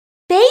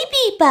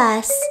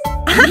BabyBus.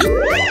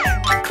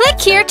 Click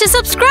here to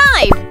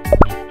subscribe.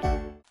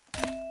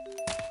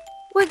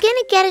 We're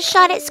gonna get a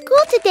shot at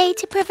school today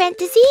to prevent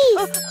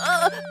disease.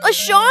 A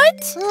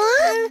shot?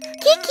 Huh?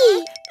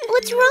 Kiki,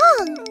 what's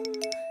wrong?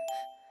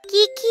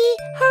 Kiki,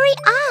 hurry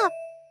up.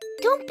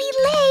 Don't be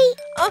late.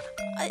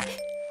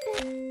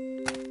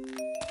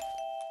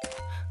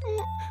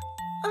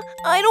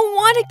 I don't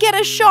want to get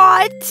a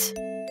shot.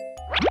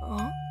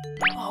 Oh?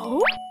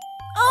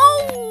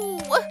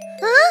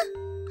 Huh?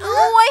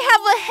 Oh, I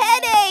have a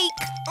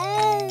headache.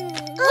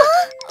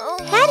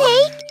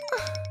 Headache?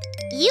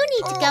 You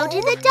need to go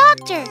to the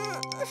doctor.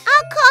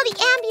 I'll call the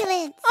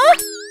ambulance.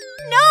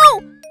 No!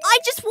 I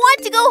just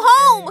want to go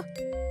home.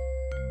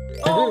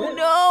 Oh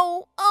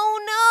no! Oh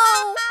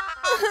no!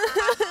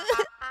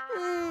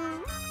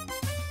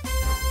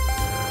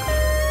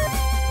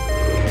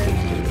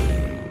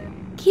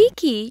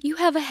 Kiki, you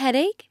have a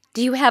headache?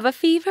 Do you have a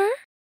fever?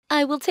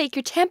 I will take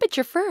your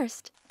temperature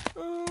first.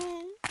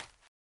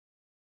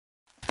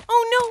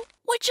 Oh no!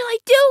 What shall I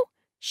do?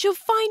 She'll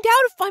find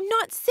out if I'm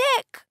not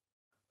sick.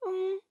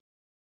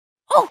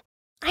 Oh!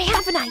 I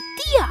have an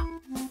idea!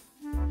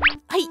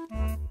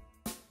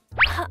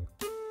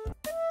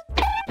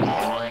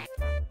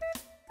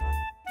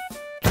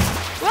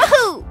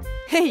 Woohoo!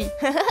 Hey!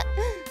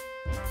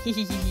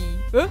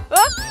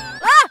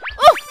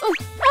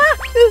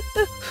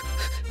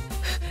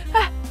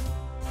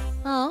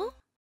 Oh?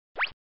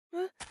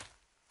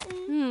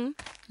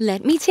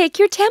 Let me take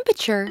your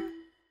temperature.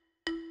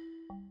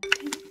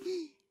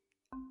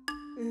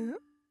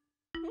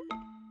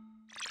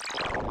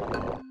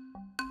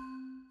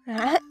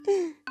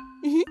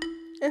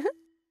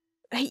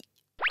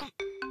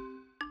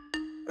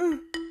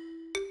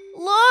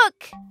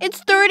 Look! It's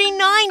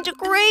 39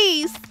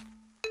 degrees!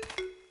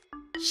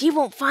 She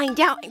won't find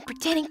out I'm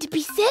pretending to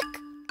be sick.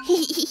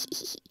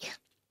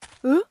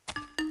 Huh?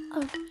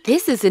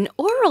 This is an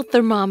oral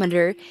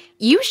thermometer.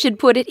 You should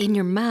put it in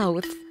your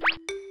mouth.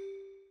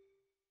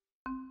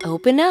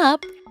 Open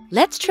up.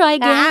 Let's try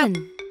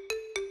again.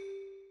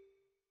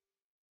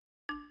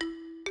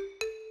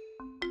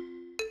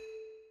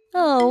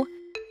 Oh,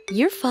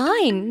 you're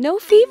fine. No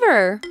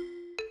fever.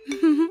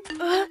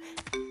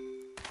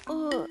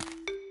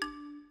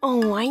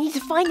 Oh, I need to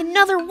find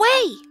another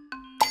way.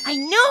 I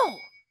know.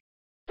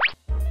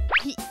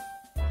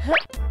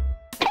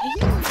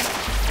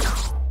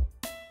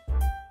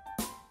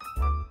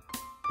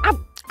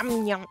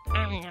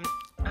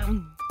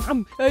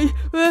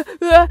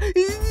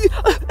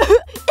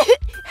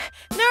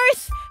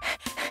 Nurse!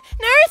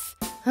 Nurse!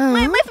 Huh?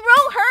 My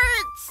throat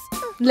hurts!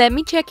 Let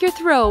me check your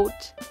throat.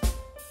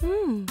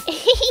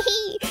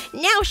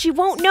 Now she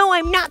won't know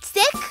I'm not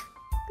sick.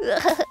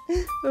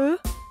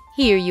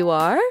 Here you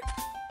are.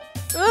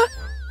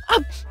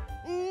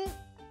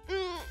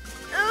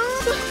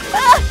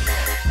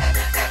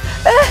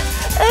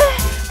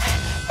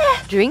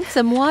 Drink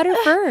some water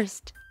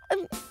first.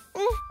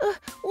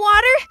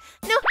 Water?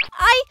 No,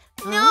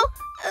 no.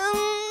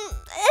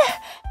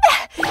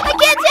 I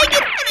can't take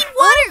it. I need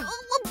water.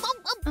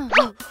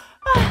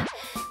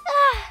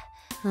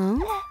 Huh?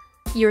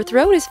 Your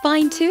throat is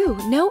fine too.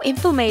 No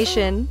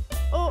inflammation.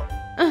 Oh,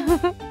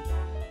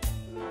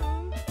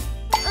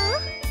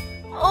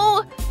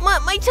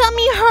 my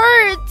tummy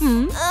hurts.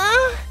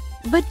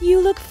 But you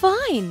look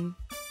fine.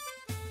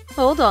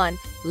 Hold on.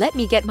 Let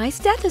me get my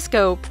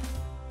stethoscope.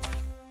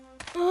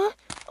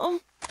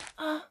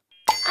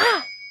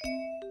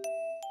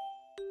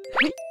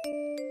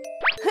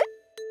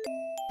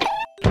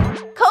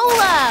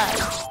 Cola!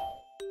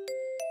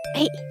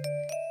 Hey.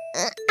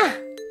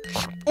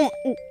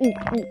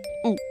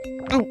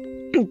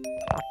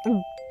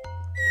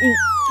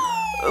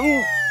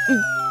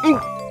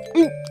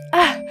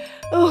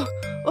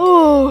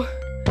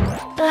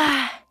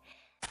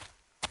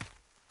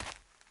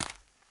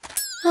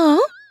 Huh?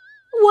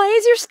 Why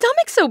is your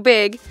stomach so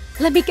big?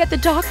 Let me get the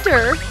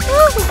doctor.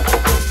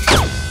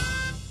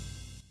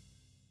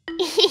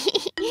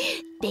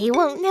 They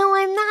won't know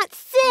I'm not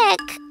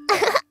sick.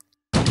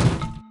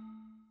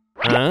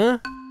 Huh?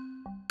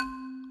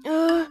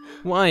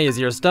 Why is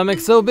your stomach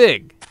so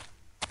big?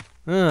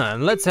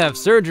 Let's have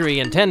surgery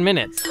in 10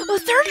 minutes.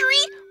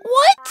 Surgery?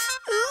 What?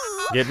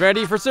 Get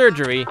ready for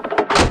surgery.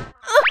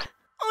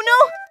 Oh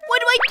no! What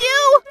do I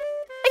do?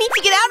 I need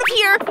to get out of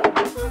here!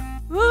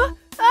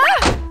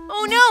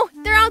 Oh no!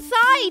 They're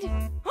outside!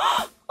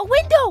 A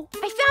window!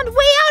 I found a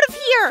way out of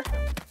here!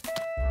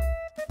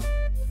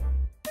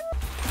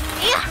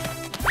 Yeah.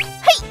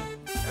 Hey!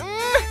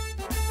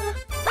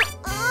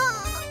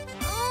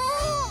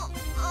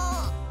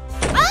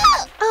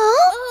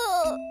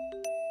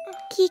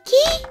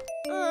 Kiki?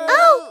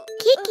 Oh,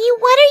 Kiki,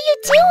 what are you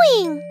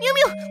doing? Mew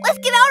Mew, let's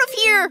get out of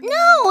here!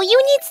 No, you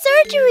need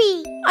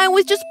surgery. I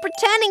was just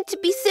pretending to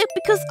be sick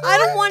because I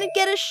don't want to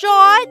get a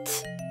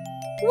shot.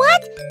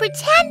 What?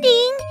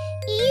 Pretending?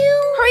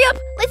 You... Hurry up!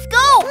 Let's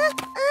go!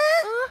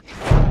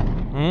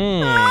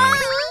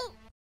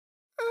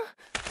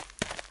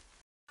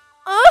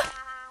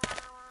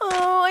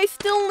 Oh, I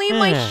still need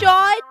my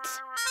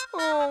shot.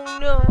 Oh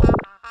no.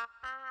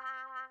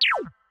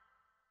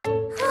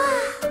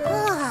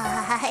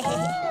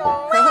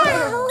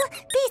 Wow!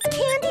 These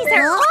candies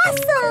are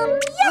awesome!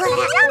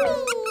 Yummy, yummy!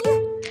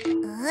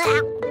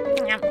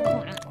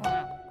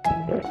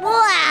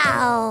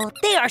 Wow,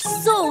 they are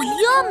so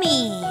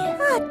yummy!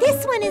 Oh,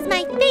 this one is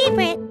my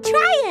favorite.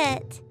 Try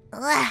it.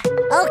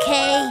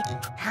 Okay.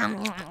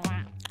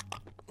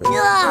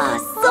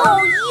 So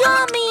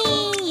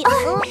yummy!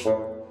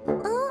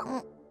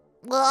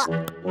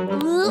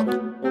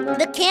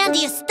 The candy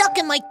is stuck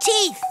in my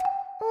teeth.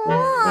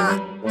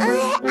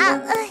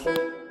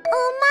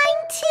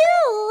 Mine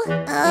too.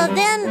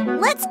 Then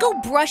let's go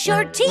brush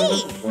our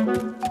teeth.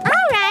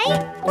 All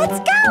right, let's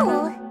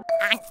go.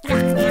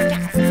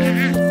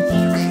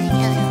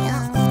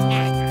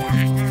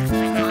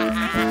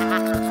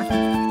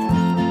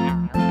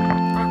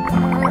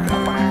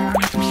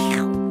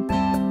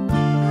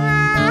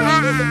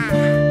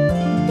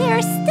 There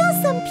are still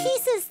some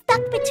pieces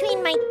stuck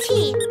between my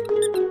teeth.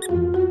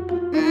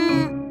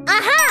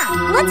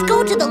 Aha! Let's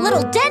go to the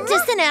little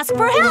dentist and ask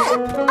for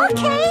help.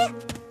 Okay.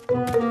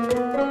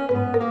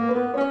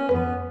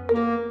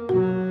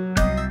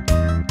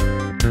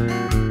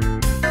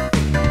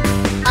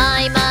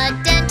 I'm a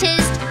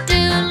dentist,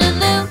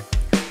 do-loo-loo.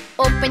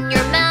 Open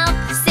your mouth,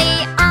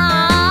 say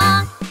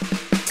ah.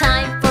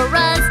 Time for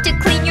us to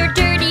clean your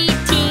dirty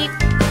teeth.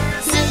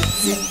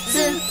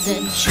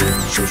 Z-z-z-z,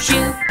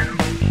 shoo-shoo-shoo.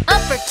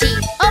 Upper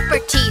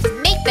teeth,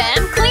 make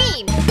them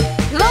clean.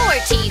 Lower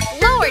teeth,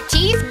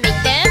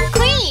 make them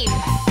clean.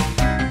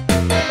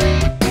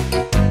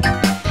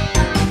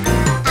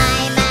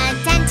 I'm a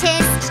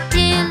dentist,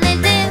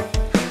 do-loo-loo.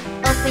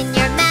 Open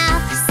your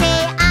mouth, say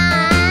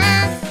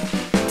ah.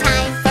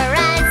 Time for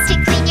us to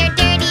clean your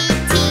dirty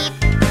teeth.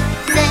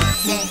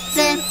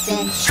 Z-z-z-z,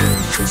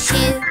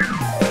 shoo-shoo-shoo.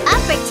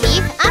 Upper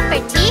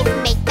teeth,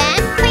 make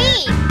them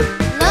clean.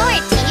 Lower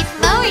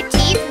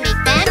teeth,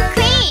 make them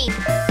clean.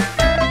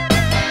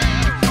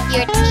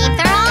 Your teeth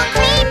are all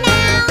clean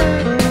now.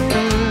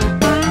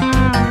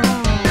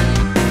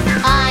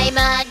 I'm a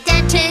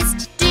dentist,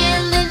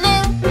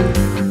 do-loo-loo.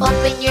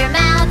 Open your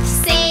mouth,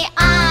 say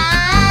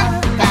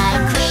ah. Got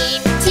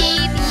clean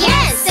teeth,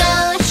 yes, so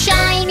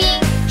shiny.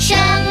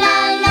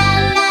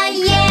 Sha-la-la-la,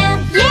 yeah,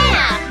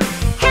 yeah.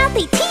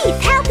 Healthy teeth,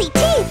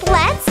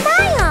 let's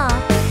smile.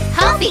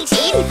 Healthy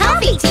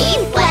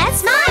teeth, let's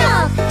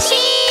smile.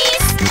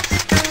 Cheese!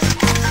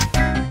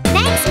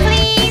 Next,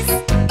 please.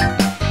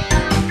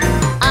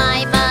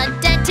 I'm a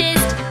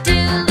dentist,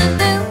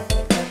 do-loo-loo.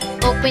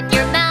 Open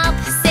your mouth,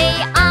 say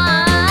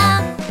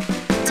ah.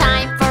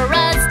 Time for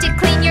us to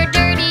clean your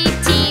dirty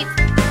teeth.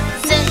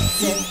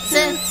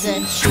 Z-z-z-z,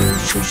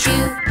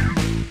 shoo-shoo-shoo.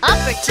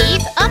 Upper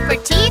teeth,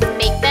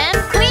 make them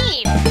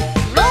clean.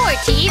 Lower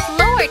teeth,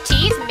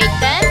 make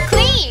them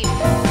clean.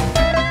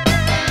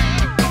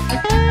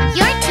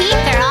 Your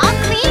teeth are all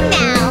clean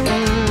now.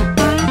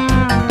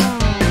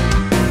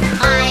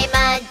 I'm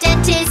a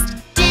dentist,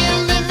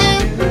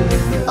 do-loo-loo.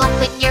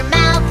 Open your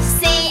mouth,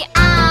 say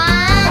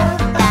ah.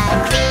 Got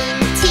clean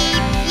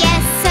teeth,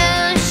 yes, so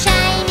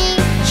shiny.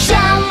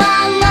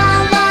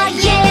 Sha-la-la-la,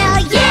 yeah,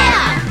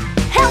 yeah.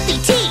 Healthy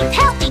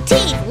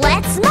teeth,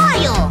 let's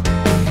smile.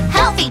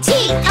 Healthy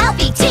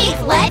teeth,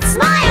 let's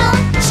smile.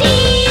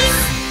 Cheese!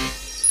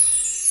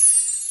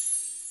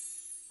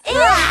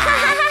 Yeah!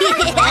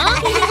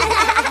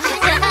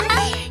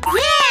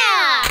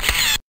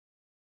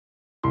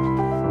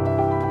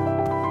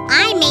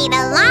 I made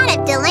a lot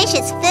of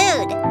delicious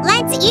food.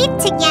 Let's eat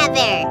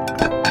together.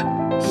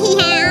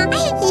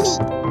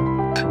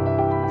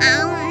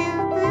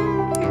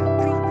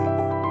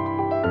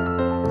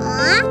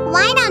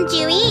 Why don't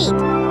you eat?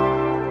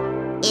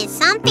 Is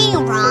something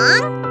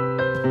wrong?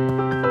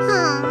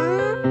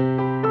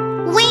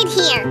 Wait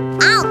here.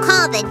 I'll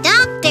call the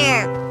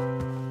doctor.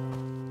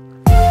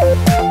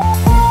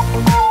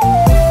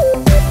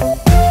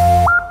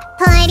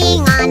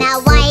 Putting on a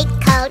white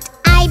coat,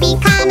 I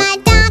become a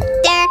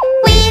doctor.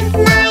 With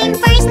my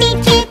first aid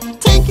kit,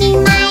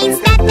 taking my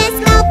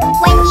stethoscope.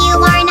 When you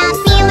are not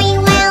feeling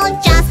well,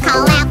 just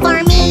call out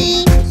for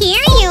me.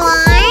 Here you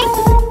are.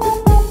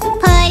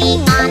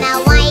 Putting on a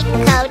white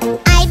coat,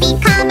 I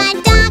become a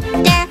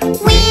doctor.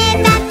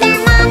 With a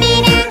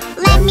thermometer,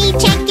 let me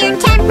check your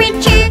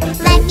temperature.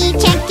 Let me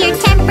check your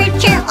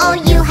temperature. Oh,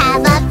 you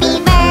have a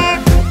fever.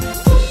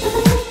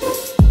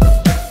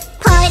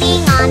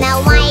 Putting on a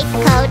white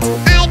coat,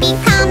 I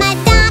become a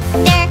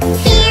doctor.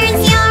 Here's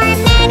your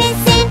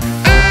medicine.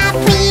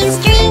 Please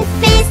drink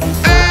this.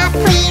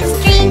 Please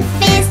drink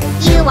this.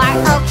 You are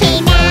okay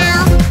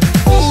now.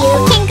 You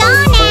can go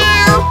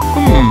now.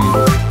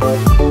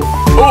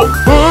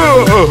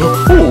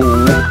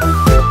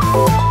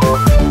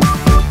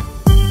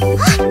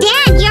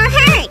 Dad, you're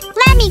hurt.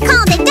 Let me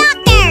call the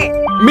doctor.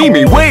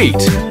 Mimi,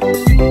 wait!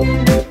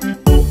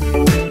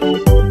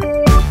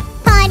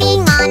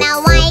 Putting on a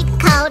white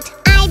coat,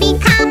 I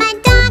become a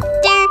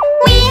doctor.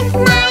 With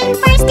my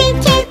first aid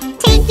kit,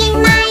 taking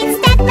my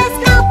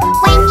stethoscope.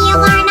 When you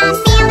are not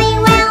feeling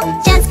well,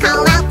 just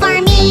call out for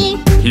me.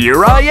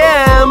 Here I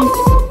am!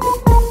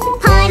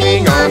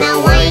 Putting on a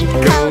white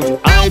coat,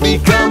 I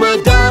become a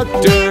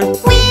doctor.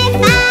 With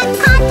a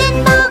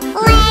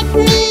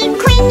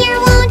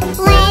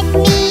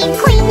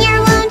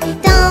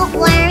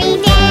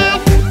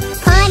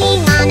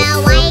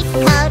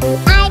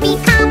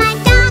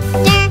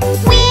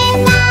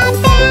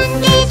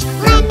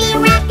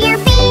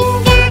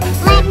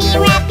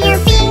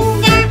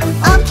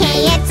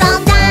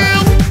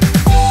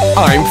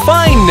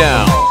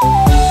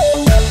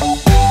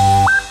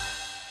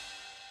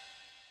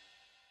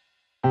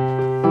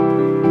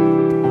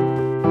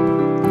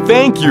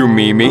you,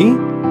 Mimi.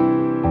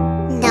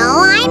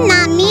 No, I'm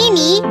not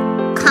Mimi.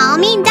 Call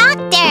me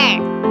Doctor.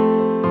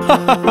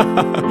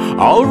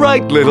 All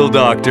right, little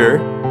doctor.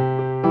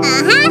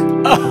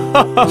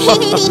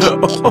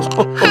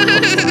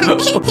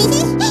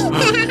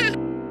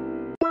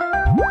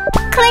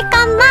 Click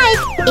on like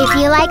if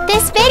you like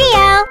this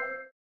video.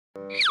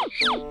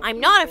 I'm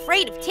not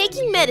afraid of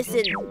taking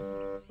medicine.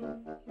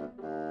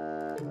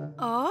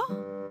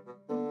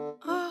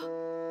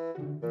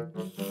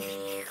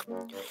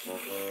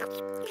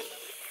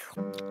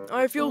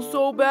 I feel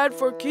so bad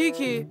for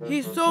Kiki.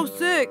 He's so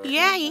sick.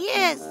 Yeah, he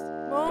is.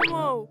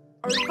 Momo,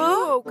 are you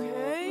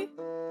okay?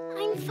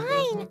 I'm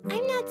fine.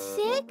 I'm not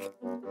sick.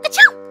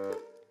 Achoo!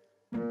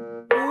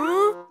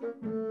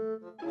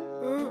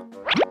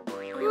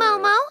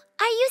 Momo,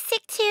 are you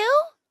sick too?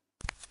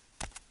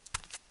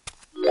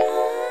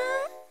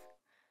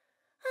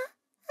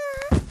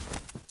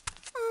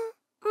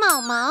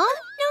 Momo? No,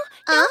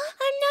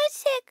 I'm not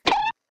sick.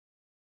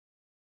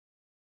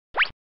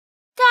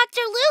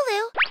 Dr.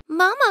 Lulu,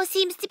 Momo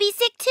seems to be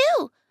sick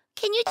too.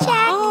 Can you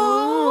check?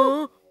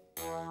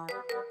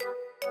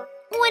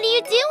 What are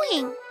you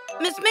doing?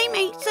 Miss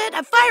Mimi said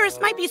a virus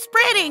might be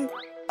spreading.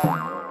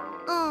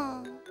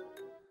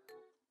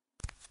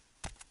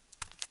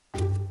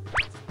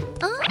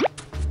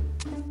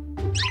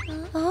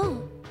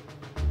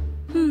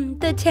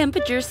 The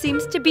temperature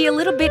seems to be a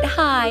little bit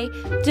high.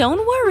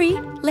 Don't worry,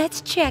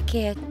 let's check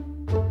it.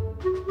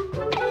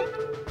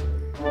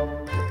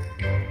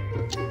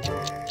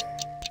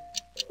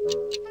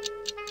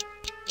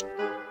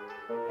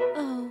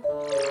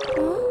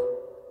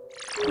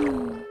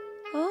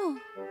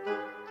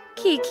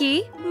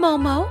 Kiki,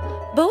 Momo,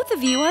 both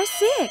of you are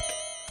sick.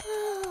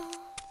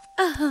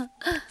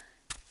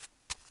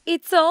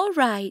 It's all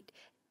right.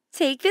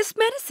 Take this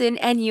medicine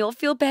and you'll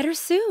feel better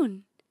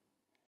soon.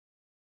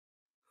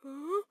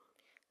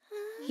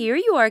 Here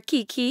you are,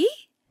 Kiki.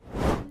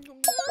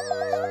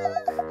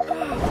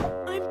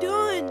 I'm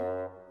done.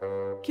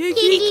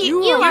 Kiki,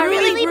 you are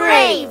really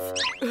brave.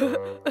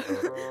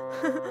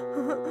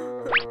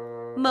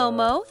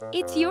 Momo,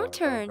 it's your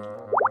turn.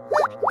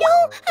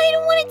 No, I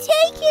don't want to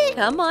take it.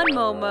 Come on,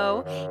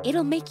 Momo.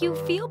 It'll make you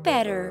feel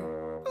better.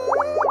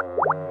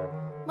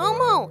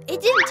 Momo,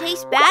 it didn't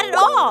taste bad at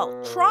all.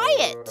 Try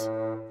it.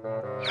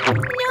 No,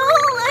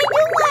 I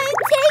don't want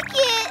to take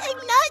it. I'm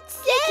not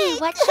sick. Kiki,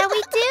 what shall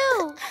we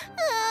do?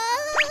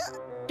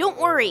 Don't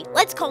worry.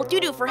 Let's call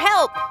Dudu for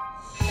help.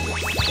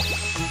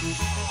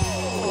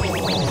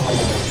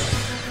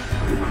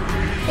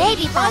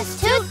 BabyBus,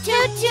 toot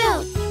toot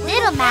toot.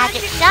 Little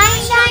magic,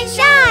 shine shine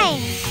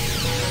shine.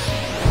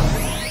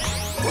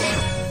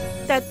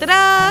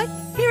 Ta-da!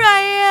 Here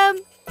I am.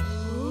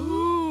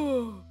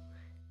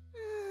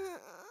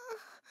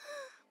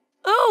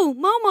 Oh,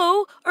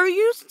 Momo, are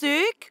you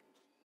sick?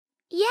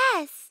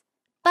 Yes,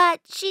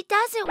 but she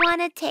doesn't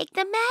want to take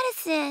the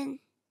medicine.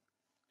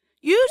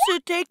 You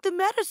should take the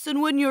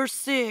medicine when you're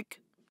sick.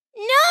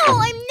 No,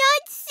 I'm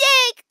not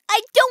sick.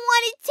 I don't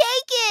want to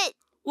take it.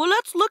 Well,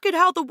 let's look at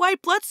how the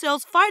white blood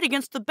cells fight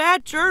against the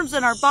bad germs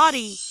in our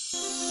body.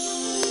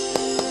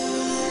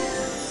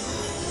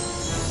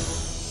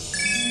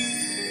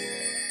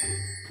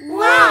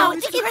 Wow,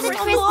 it's a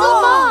crystal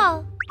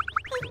ball.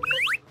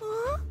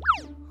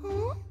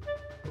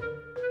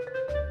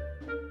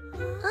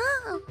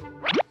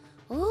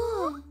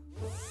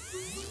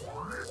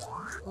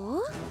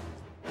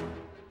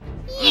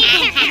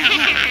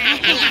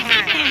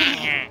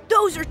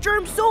 Those are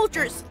germ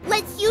soldiers.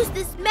 Let's use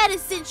this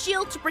medicine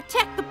shield to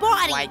protect the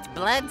body. White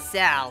blood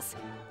cells.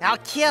 I'll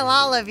kill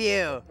all of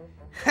you.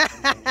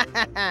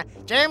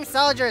 Germ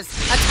soldiers,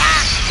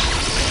 attack!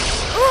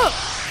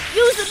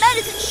 Use the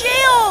medicine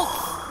shield.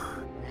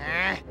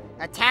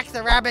 Attack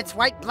the rabbit's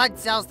white blood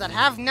cells that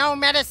have no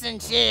medicine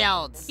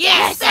shields.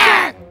 Yes,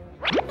 sir.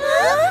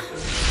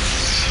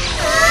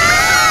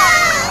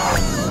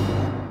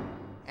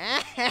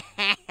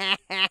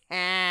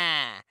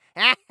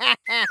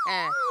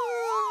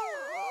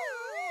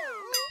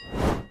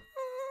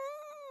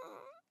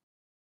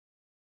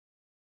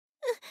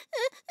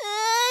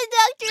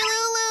 Dr.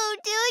 Lulu,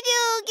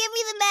 Dudu, give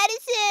me the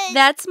medicine.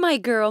 That's my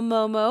girl,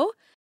 Momo.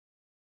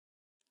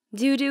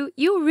 Dudu,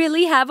 you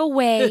really have a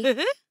way.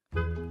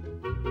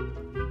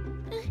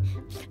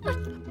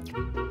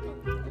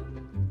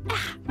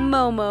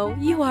 Momo,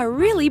 you are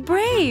really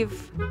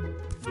brave.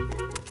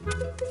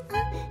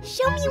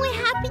 Show me what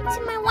happened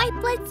to my white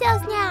blood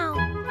cells now.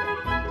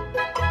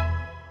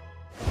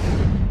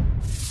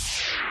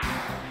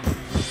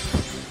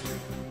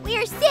 We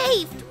are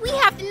saved. We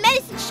have the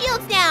medicine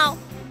shields now.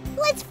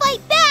 Let's fight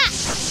back.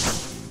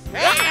 We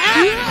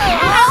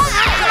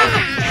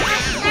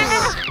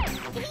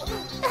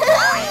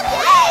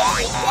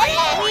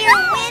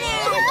are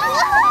winners.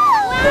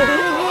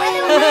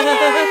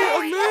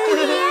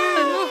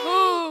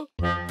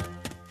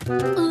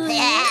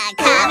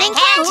 Come and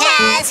catch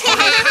us.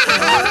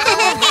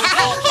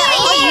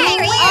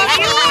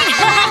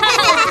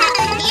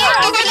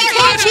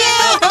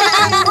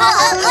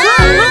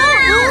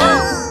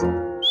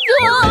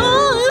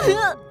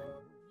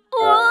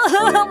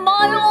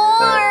 My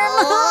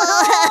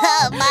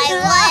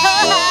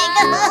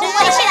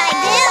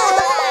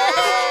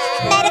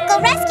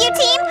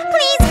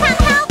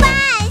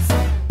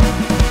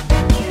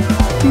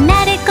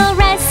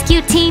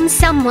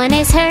Someone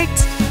is hurt.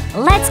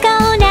 Let's go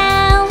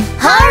now.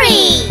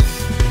 Hurry!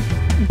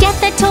 Get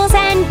the tools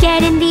and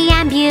get in the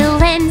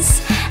ambulance.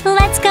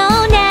 Let's go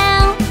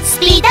now.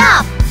 Speed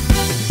up!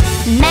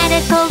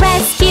 Medical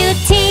rescue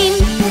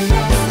team.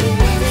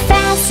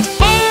 Fast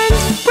and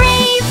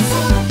brave.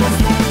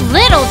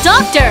 Little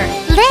doctor.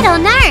 Little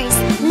nurse,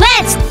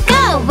 Let's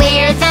go.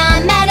 We're the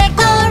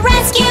medical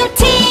rescue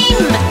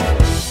team.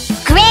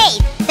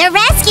 great! The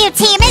rescue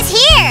team is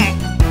here!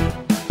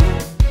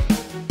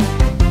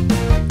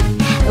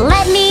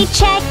 Let me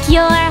check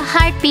your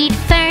heartbeat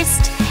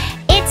first.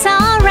 It's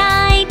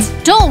alright.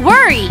 Don't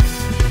worry!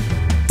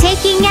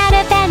 Taking out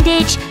a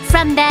bandage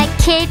from the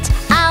kit.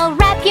 I'll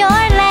wrap your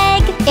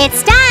leg.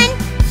 It's done!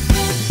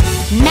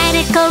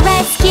 Medical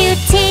rescue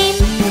team.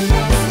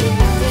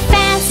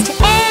 Fast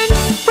and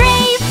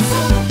brave.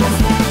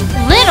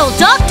 Little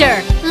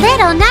doctor!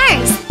 Little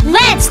nurse,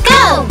 Let's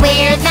go.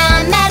 We're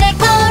the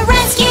medical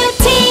rescue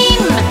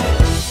team.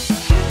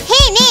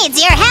 he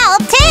needs your help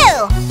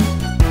too!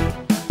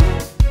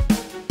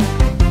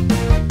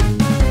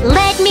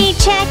 Let me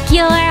check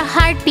your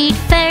heartbeat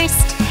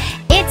first.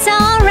 It's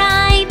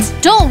alright.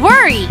 Don't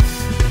worry!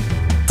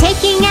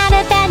 Taking out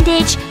a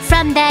bandage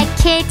from the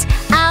kit.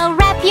 I'll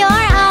wrap your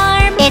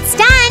arm. It's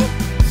done!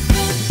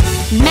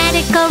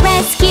 Medical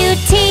rescue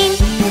team.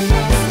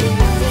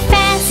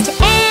 Fast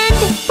and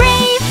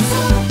brave.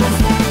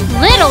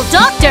 Little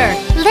doctor!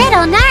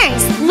 Little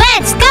nurse,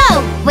 Let's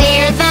go.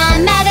 We're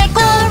the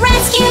medical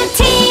rescue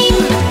team.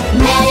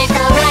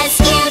 Medical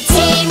rescue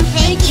team.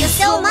 thank you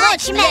so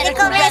much,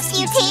 Medical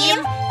Rescue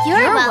Team!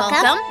 You're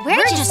welcome.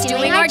 We're just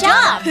doing our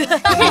job.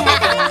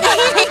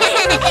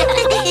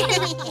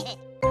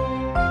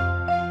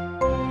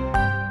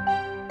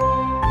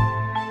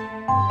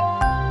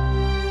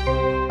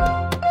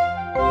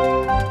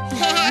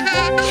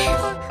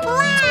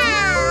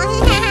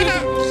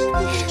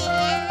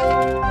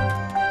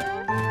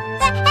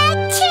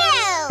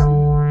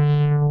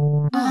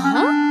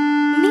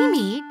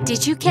 Mimi,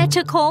 did you catch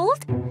a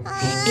cold?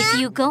 If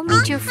you go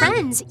meet your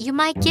friends, you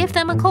might give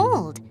them a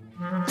cold.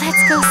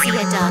 Let's go see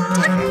a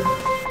doctor. Mom,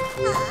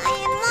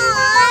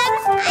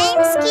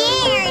 I'm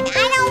scared. I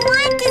don't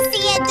want to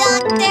see a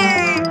doctor.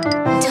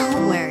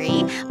 Don't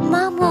worry,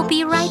 Mom will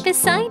be right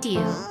beside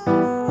you.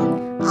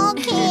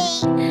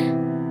 Okay.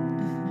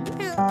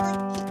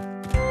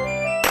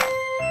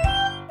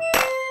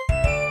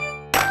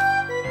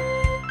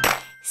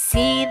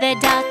 See the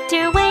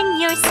doctor when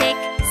you're sick.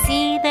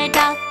 See the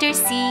doctor,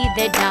 see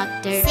the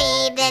doctor.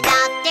 See the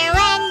doctor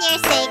when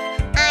you're sick.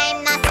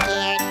 I'm not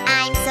scared.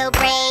 I'm so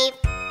brave.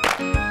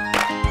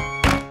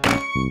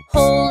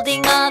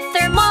 Holding a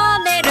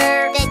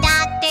thermometer. The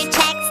doctor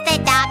checks. The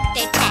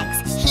doctor checks.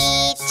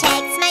 He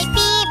checks my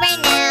fever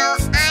now.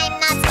 I'm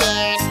not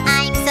scared.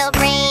 I'm so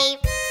brave.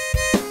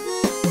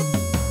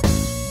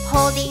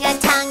 Holding a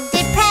tongue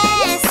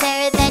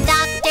depressor. The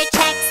doctor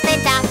checks. The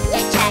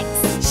doctor checks.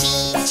 She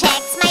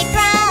checks my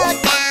throat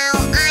now.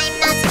 I'm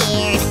not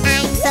scared.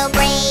 I'm so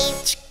brave.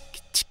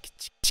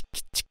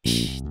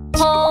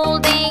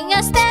 Holding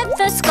a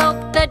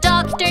stethoscope. The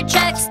doctor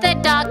checks. The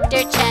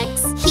doctor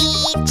checks.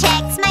 He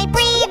checks my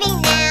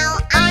breathing now.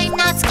 I'm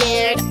not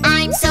scared.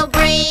 I'm so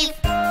brave.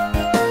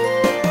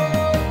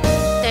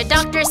 The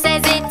doctor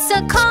says it's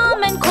a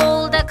common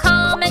cold. A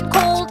common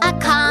cold. A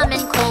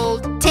common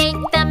cold. Take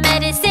the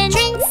medicine.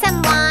 Drink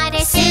some water.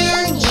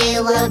 Soon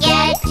you will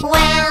get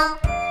well.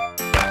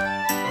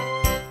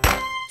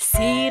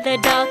 See the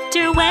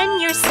doctor when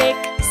you're sick.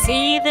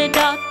 See the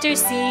doctor,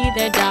 see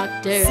the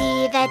doctor.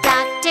 See the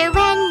doctor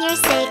when you're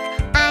sick.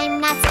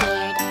 I'm not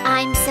scared.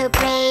 I'm so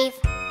brave.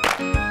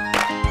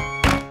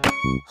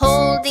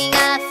 Holding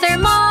a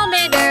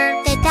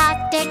thermometer. The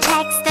doctor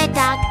checks. The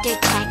doctor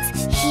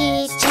checks.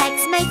 He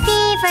checks my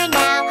fever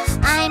now.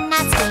 I'm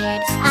not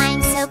scared.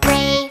 I'm so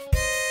brave.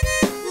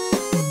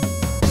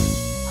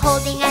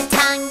 Holding a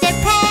tongue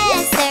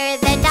depressor.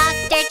 The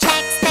doctor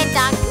checks. The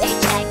doctor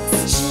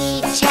checks.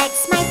 She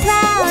checks my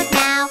throat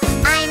now.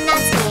 I'm not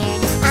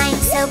scared. I'm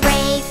so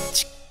brave.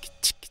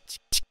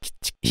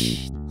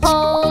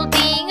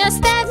 Holding a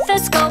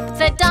stethoscope.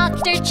 The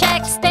doctor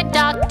checks. The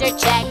doctor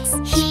checks.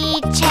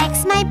 He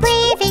checks my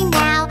breathing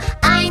now.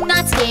 I'm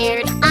not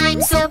scared.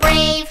 I'm so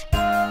brave.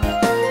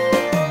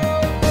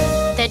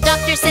 The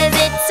doctor says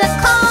it's a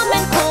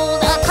common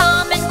cold. A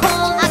common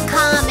cold. A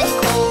common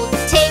cold.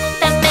 Take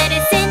the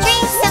medicine.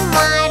 Drink some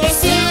water.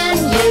 Soon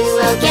you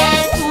will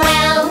get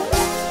well.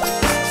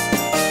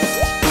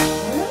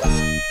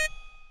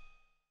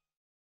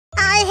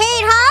 I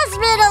hate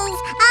hospitals.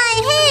 I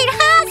hate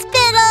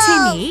hospitals.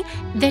 Timmy,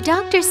 the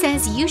doctor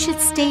says you should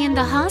stay in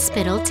the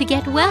hospital to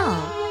get well.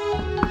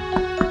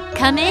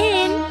 Come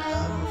in.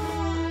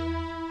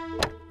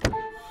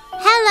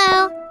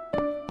 Hello.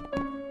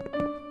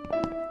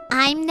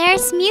 I'm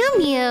Nurse Mew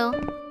Mew.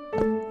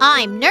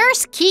 I'm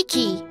Nurse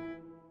Kiki.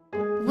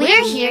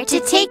 We're here to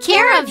take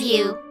care of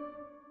you.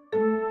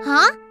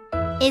 Huh?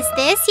 Is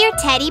this your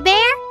teddy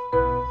bear?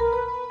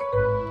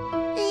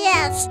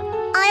 Yes,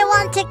 I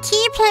want to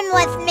keep him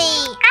with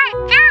me.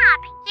 Good job,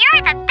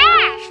 you're the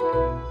best.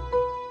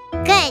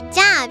 Good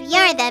job,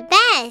 you're the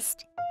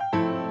best.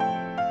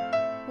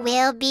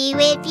 We'll be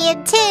with you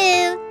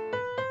too.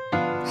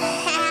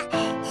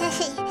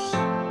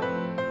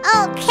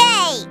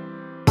 Okay.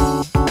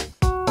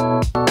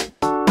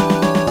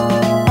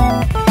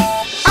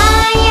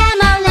 I am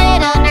a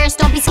little nurse,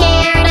 don't be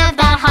scared of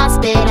the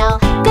hospital.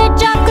 Good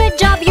job,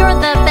 you're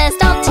the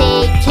best, I'll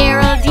take care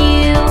of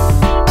you.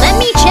 Let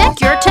me check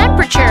your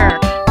temperature.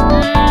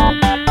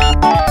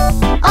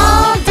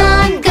 All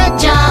done, good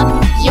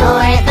job,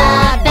 you're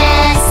the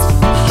best.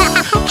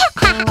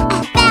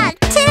 That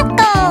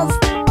tickles.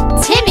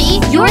 Timmy,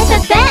 you're the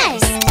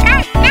best.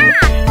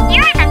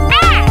 You're the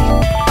best.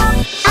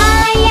 I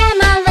am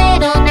a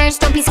little nurse,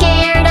 don't be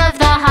scared of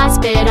the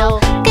hospital.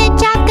 Good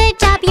job,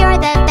 you're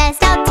the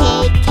best, I'll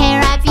take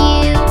care of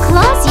you.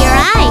 Close your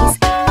eyes.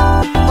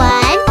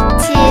 1,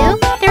 2,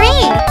 3.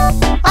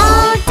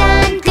 All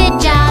done, good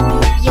job,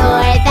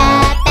 you're the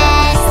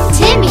best.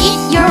 Timmy,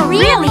 you're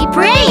really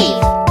brave.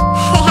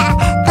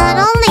 That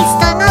only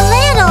stung a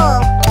little.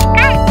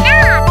 Good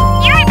job,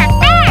 you're the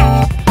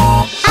best.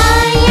 I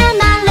am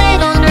a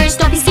little nurse,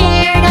 don't be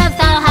scared of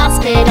the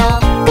hospital.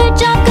 Good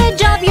job,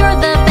 you're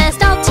the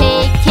best, I'll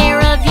take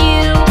care of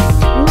you.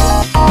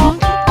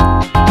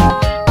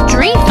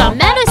 Drink the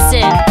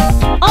medicine.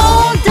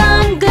 All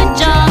done, good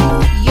job,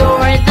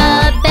 you're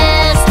the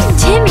best.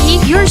 Timmy,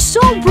 you're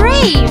so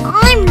brave.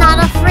 I'm not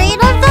afraid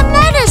of the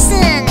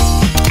medicine.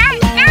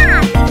 Good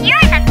job,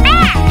 you're the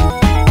best.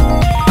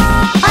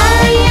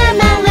 I am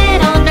a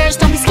little nurse,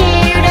 don't be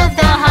scared of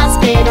the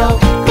hospital.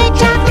 Good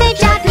job,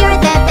 you're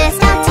the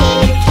best, I'll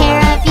take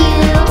care of you.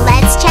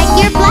 Let's check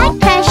your blood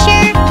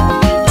pressure.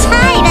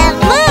 Tight and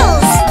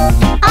loose.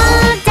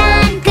 All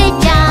done, good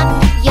job,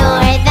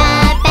 you're the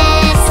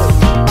best.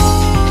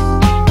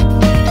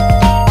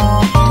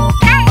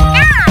 Good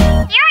job,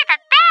 you're the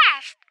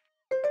best.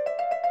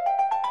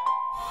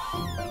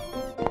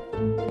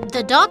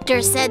 The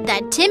doctor said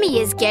that Timmy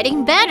is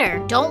getting better.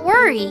 Don't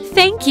worry.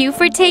 Thank you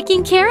for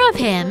taking care of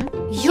him.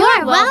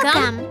 You're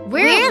welcome.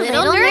 We're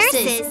little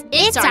nurses.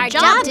 It's our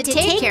job to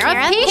take care of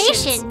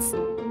patients.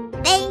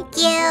 Thank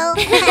you.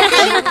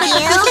 Thank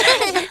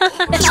you.